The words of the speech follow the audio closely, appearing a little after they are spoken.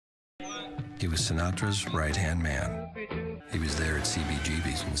He was Sinatra's right-hand man. He was there at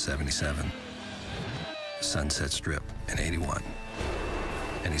CBGB's in '77, Sunset Strip in '81,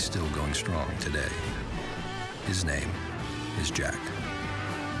 and he's still going strong today. His name is Jack.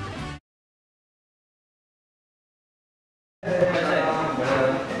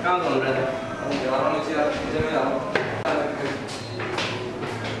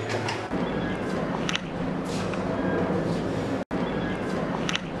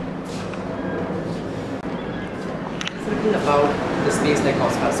 About the space like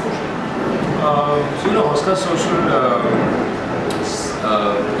Khas Social? Khas Social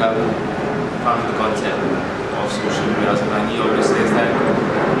found the concept of social media, and he always says that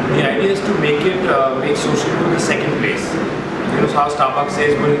the idea is to make social media the second place. You know how Starbucks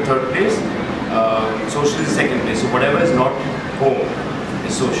says we're in third place, social is the second place. So whatever is not home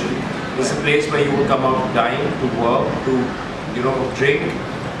is social. It's a place where you will come out to dine, to work, to drink.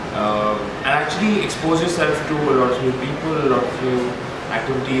 And actually expose yourself to a lot of new people, a lot of new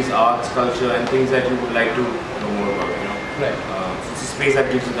activities, arts, culture, and things that you would like to know more about. Right. So it's a space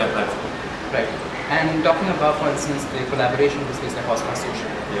that gives you that platform. Right. And talking about, for instance, the collaboration with a space like Khas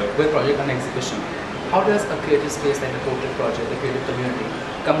Social, with Project Unexhibition, how does a creative space like the Portret project, the creative community,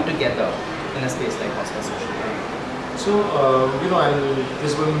 come together in a space like Khas Social? So and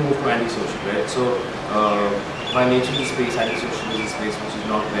this is when we move to Antisocial, right? So by nature, the space Antisocial is a space which is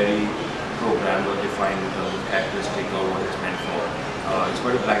not very programmed or defined in terms of characteristic or what it's meant for. It's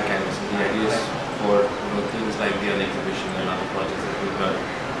quite a blank canvas, and the idea is for things like the Unexhibition and other projects that we've done,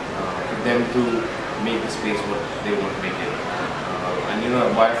 for them to make the space what they want to make it.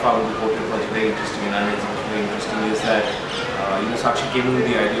 Why I found the Portrait project very interesting and Unexhibition very interesting is that Sakshi came in with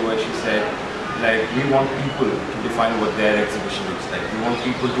the idea where she said, like, we want people to define what their exhibition looks like. We want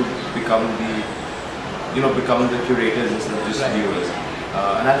people to become the curators instead of just viewers.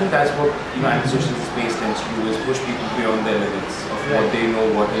 And I think that's what Antisocial space tends to do, is push people beyond their limits of what they know,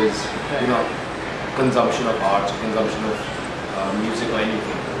 what is consumption of art, consumption of music or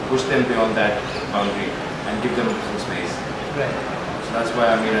anything. Push them beyond that boundary and give them a different space. Right. So that's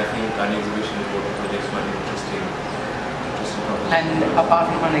why I think Unexhibition and Portrait projects are quite interesting. And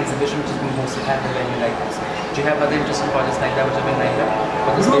apart from Unexhibition, which has been mostly happening when you like this, do you have other interesting projects like that which have been lined up?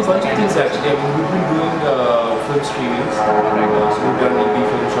 A bunch of things actually. We've been doing film screenings. So we've done indie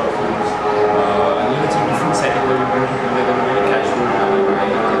film, short films. And it's a different setting where we bring people together very casual.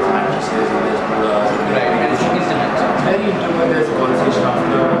 There's actresses and there's brothers. Right, and it's intimate. It's very intimate. There's a conversation after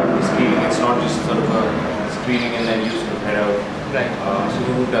the screening. It's not just sort of a screening and then you sort of head out. Right. So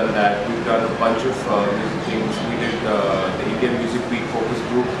we've done that. We've done a bunch of music things. We did the Indian Music Week focus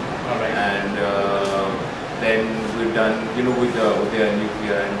group. Alright. And then we've done, with their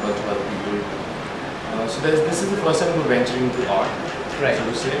nuclear and a bunch of other people. So this is the first time we're venturing into art, so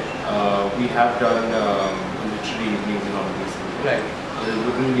to say. We have done literary evenings and all of these things. Right.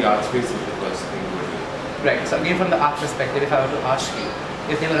 Within the art space is the first thing we're doing. Right. So again, from the art perspective, if I were to ask you,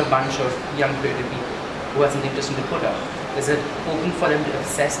 if there were a bunch of young creative people who had something interesting to put out, is it open for them to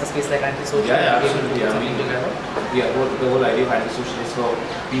access a space like Antisocial? Yeah, absolutely. Together? Yeah, the whole idea of Antisocial is for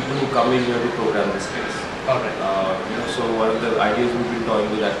people who come in here to program this space. Alright. So one of the ideas we've been toying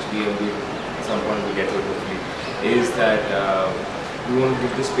with actually, and at some point we'll get to it hopefully, is that we want to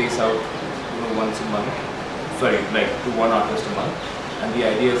give this space out once a month. Sorry, like to one artist a month. And the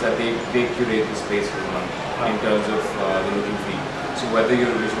idea is that they curate the space for a month in terms of the look and feel. So whether you're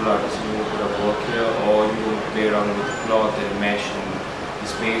a visual artist and you want to put up work here, or you want to play around with cloth and mesh and the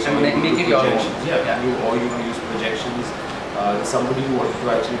space, and or make it your own. Or you want to use projections. There's somebody who wanted to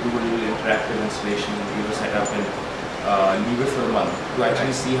actually do a little interactive installation, set up and leave it for a month to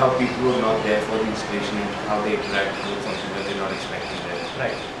actually see how people who are not there for the installation and how they interact with something that they're not expecting there.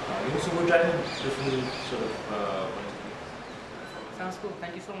 Right. So we're trying different sort of. Sounds cool.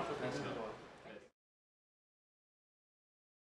 Thank you so much for coming.